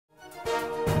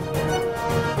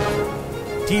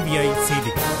TVI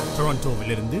செய்திகள்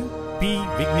டொரண்டோவிலிருந்து B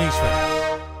Vigneswaran.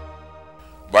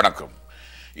 வணக்கம்.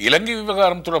 இலங்கை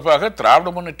விவகாரம் தொடர்பாக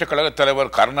திராவிட முன்னேற்ற கழக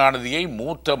தலைவர் கருணாநிதியை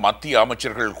மூத்த மத்திய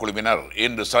அமைச்சர்கள் குழுவினர்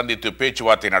இன்று சந்தித்து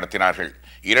பேச்சுவார்த்தை நடத்தினார்கள்.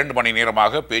 2 மணி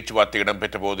நேரமாக பேச்சுவார்த்தை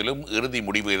இடம்பெற்ற போதிலும் இறுதி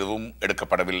முடிவு எதுவும்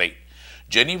எடுக்கப்படவில்லை.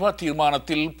 ஜெனீவா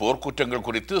தீர்மானத்தில் போர்க்குற்றங்கள்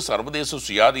குறித்து சர்வதேச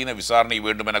சுயாதீன விசாரணை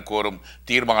வேண்டும் என கோரும்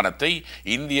தீர்மானத்தை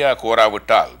இந்தியா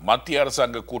கோராவிட்டால் மத்திய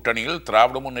அரசாங்க கூட்டணியில்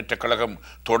திராவிட முன்னேற்ற கழகம்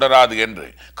தொடராது என்று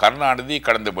கருணாநிதி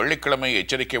கடந்த வெள்ளிக்கிழமை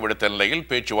எச்சரிக்கை விடுத்த நிலையில்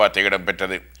பேச்சுவார்த்தை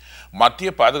இடம்பெற்றது. மத்திய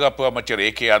பாதுகாப்பு அமைச்சர்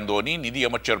ஏ.கே. அந்தோனி,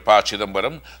 நிதியமைச்சர் ப.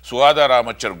 சிதம்பரம், சுகாதார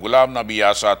அமைச்சர் குலாம் நபி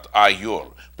ஆசாத் ஆகியோர்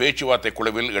பேச்சுவார்த்தை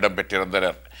குழுவில்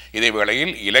இடம்பெற்றிருந்தனர்.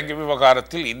 இதேவேளையில் இலங்கை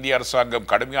விவகாரத்தில் இந்திய அரசாங்கம்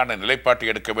கடுமையான நிலைப்பாட்டை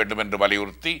எடுக்க வேண்டும் என்று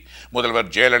வலியுறுத்தி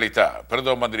முதல்வர் ஜெயலலிதா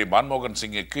பிரதம மந்திரி மன்மோகன்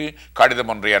சிங்குக்கு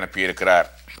கடிதம் ஒன்றை அனுப்பியிருக்கிறார்.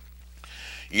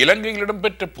 இலங்கையில்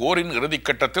இடம்பெற்ற போரின்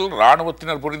இறுதிக்கட்டத்தில்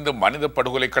இராணுவத்தினர் புரிந்த மனித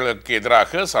படுகொலைகளுக்கு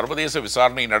எதிராக சர்வதேச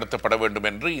விசாரணை நடத்தப்பட வேண்டும்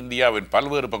என்று இந்தியாவின்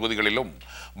பல்வேறு பகுதிகளிலும்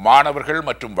மாணவர்கள்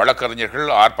மற்றும் வழக்கறிஞர்கள்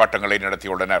ஆர்ப்பாட்டங்களை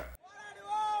நடத்தியுள்ளனர்.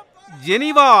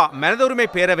 ஜெனீவா மனித உரிமை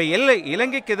பேரவையில்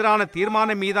இலங்கைக்கு எதிரான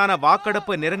தீர்மானம் மீதான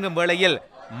வாக்கெடுப்பு நெருங்கும் வேளையில்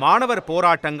மாணவர்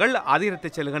போராட்டங்கள் அதிகரித்து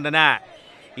செல்கின்றன.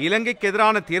 இலங்கைக்கு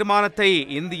எதிரான தீர்மானத்தை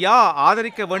இந்தியா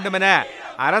ஆதரிக்க வேண்டும் என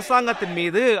அரசாங்கத்தின்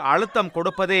மீது அழுத்தம்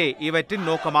கொடுப்பதே இவற்றின்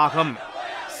நோக்கமாகும்.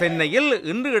 சென்னையில்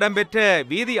இன்று இடம்பெற்ற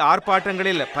வீதி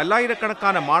ஆர்ப்பாட்டங்களில்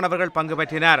பல்லாயிரக்கணக்கான மாணவர்கள் பங்கு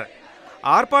பெற்றனர்.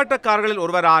 ஆர்ப்பாட்டக்காரர்களில்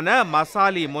ஒருவரான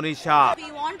மசாலி Munisha,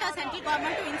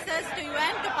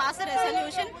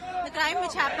 the crime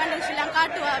which happened in Sri Lanka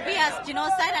to be as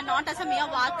genocide and not as a mere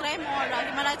war crime or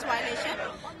human rights violation.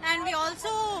 And we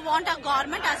also want our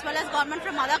government as well as government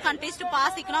from other countries to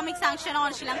pass economic sanction on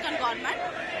Sri Lankan government.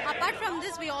 Apart from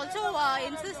this, we also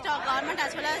insist our government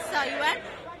as well as UN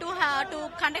to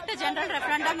conduct a general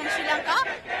referendum in Sri Lanka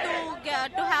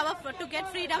to get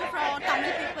freedom for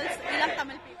Tamil peoples, Ilam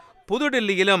Tamil people.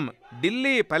 புதுடில்லியிலும்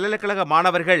Delhi பல்கலைக்கழக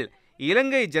மாணவர்கள்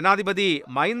இலங்கை ஜனாதிபதி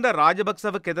மஹிந்த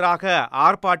ராஜபக்சவுக்கு எதிராக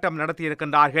ஆர்ப்பாட்டம்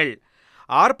நடத்தியிருக்கின்றார்கள்.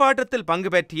 ஆர்ப்பாட்டத்தில் பங்கு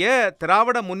பெற்றிய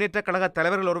திராவிட முன்னேற்ற கழக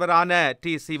தலைவர்கள் ஒருவரான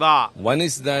D. Siva, One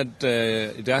is that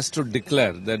it has to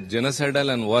declare that genocidal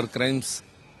and war crimes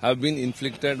have been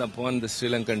inflicted upon the Sri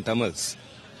Lankan Tamils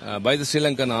by the Sri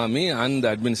Lankan army and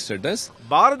the administrators.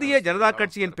 Bharatiya Janata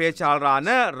கட்சியின்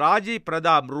பேச்சாளரான Raji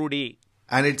Pratap Rudy,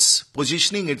 And its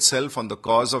positioning itself on the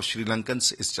cause of Sri Lankans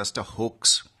is just a hoax.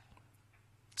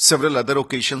 Several other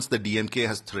occasions the DMK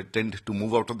has threatened to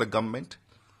move out of the government.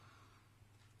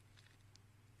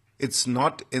 It's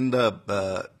not in the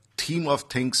theme of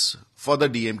things for the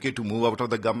DMK to move out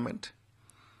of the government.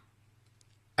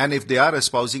 And if they are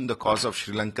espousing the cause of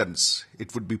Sri Lankans, it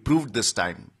would be proved this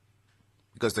time,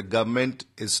 because the government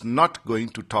is not going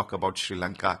to talk about Sri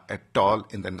Lanka at all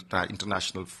in the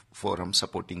international forum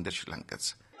supporting the Sri Lankans.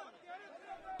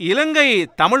 இலங்கை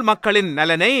தமிழ் மக்களின்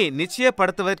நலனை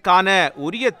நிச்சயப்படுத்துவதற்கான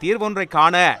உரிய தீர்வொன்றை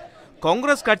காண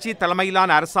காங்கிரஸ் கட்சி தலைமையிலான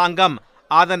அரசாங்கம்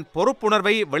அதன்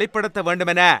பொறுப்புணர்வை வெளிப்படுத்த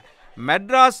வேண்டுமென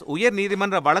மெட்ராஸ் உயர்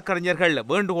நீதிமன்ற வழக்கறிஞர்கள்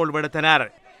வேண்டுகோள் விடுத்தனர்.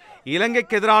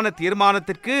 இலங்கைக்கு எதிரான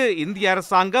தீர்மானத்திற்கு இந்திய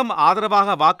அரசாங்கம்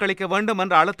ஆதரவாக வாக்களிக்க வேண்டும்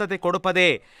என்ற அழுத்தத்தை கொடுப்பதே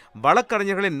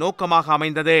வழக்கறிஞர்களின் நோக்கமாக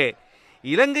அமைந்தது.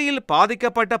 இலங்கையில்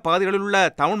பாதிக்கப்பட்ட பகுதிகளில் உள்ள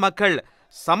தமிழ் மக்கள்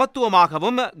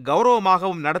சமத்துவமாகவும்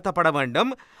கௌரவமாகவும் நடத்தப்பட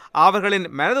வேண்டும், அவர்களின்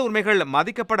மனித உரிமைகள்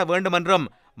மதிக்கப்பட வேண்டும் என்றும்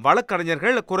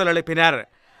வழக்கறிஞர்கள் குரல் எழுப்பினர்.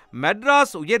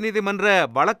 மெட்ராஸ் உயர்நீதிமன்ற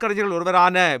வழக்கறிஞர்கள்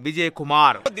ஒருவரான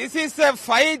Vijayakumar, This is a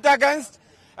fight against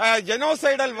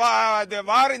genocidal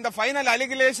war in the final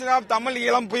allegation of Tamil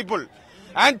Ilam people.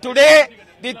 And today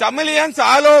the Tamilians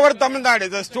all over Tamil Nadu,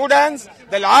 the students,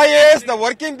 the lawyers, the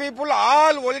working people,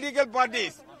 all political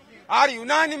parties are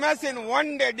unanimous in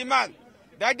one demand.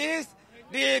 That is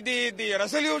the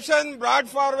resolution brought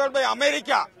forward by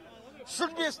America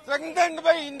should be strengthened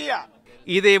by India.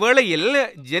 இதே வேளையில்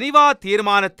Geneva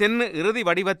தீர்மானத்தின் இறுதி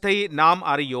வடிவத்தை நாம்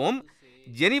அறியோம்.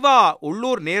 Geneva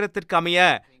உள்ளூர் நேரத்திற்கு அமைய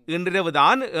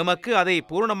இன்றிரவுதான் எமக்கு அதை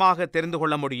பூர்ணமாக தெரிந்து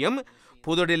கொள்ள முடியும்.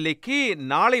 புதுடில்லிக்கு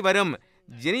நாளை வரும்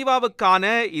ஜெனீவாவுக்கான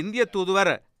இந்திய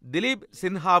தூதுவர் திலீப்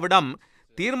சின்ஹாவிடம்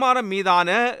தீர்மானம் மீதான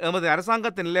எமது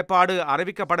அரசாங்கத்தின் நிலைப்பாடு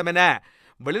அறிவிக்கப்படும் என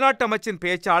வெளிநாட்டு அமைச்சின்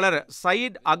பேச்சாளர்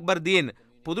சயீத் அக்பர்தீன்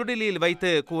புதுடில்லியில் வைத்து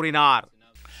கூறினார்.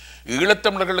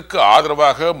 ஈழத்தமிழர்களுக்கு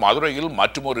ஆதரவாக மதுரையில்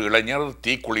மற்றொரு இளைஞர்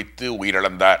தீக்குளித்து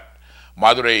உயிரிழந்தார்.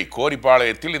 மதுரை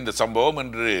கோரிப்பாளையத்தில் இந்த சம்பவம்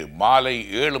இன்று மாலை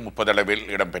 7:30 அளவில்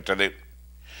இடம்பெற்றது.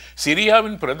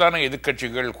 சிரியாவின் பிரதான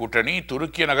எதிர்க்கட்சிகள் கூட்டணி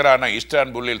துருக்கிய நகரான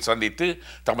இஸ்தான்புல்லில் சந்தித்து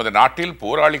தமது நாட்டில்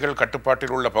போராளிகள்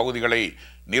கட்டுப்பாட்டில் உள்ள பகுதிகளை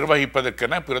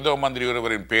நிர்வகிப்பதற்கென பிரதம மந்திரி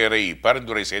ஒருவரின் பெயரை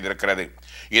பரிந்துரை செய்திருக்கிறது.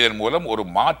 இதன் மூலம் ஒரு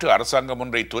மாற்று அரசாங்கம்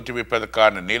ஒன்றை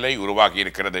தோற்றுவிப்பதற்கான நிலை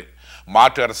உருவாகியிருக்கிறது.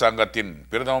 மாற்று அரசாங்கத்தின்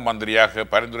பிரதம மந்திரியாக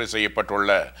பரிந்துரை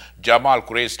செய்யப்பட்டுள்ள ஜமால்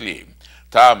குரேஸ்லி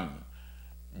தாம்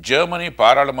ஜெர்மனி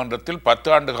பாராளுமன்றத்தில்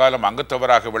 10 ஆண்டு காலம்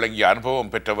அங்கத்தவராக விளங்கிய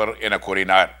அனுபவம் பெற்றவர் என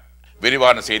கூறினார்.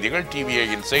 விரிவான செய்திகள்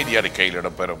டிவியின் செய்தி அறிக்கையில்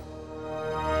இடம்பெறும்.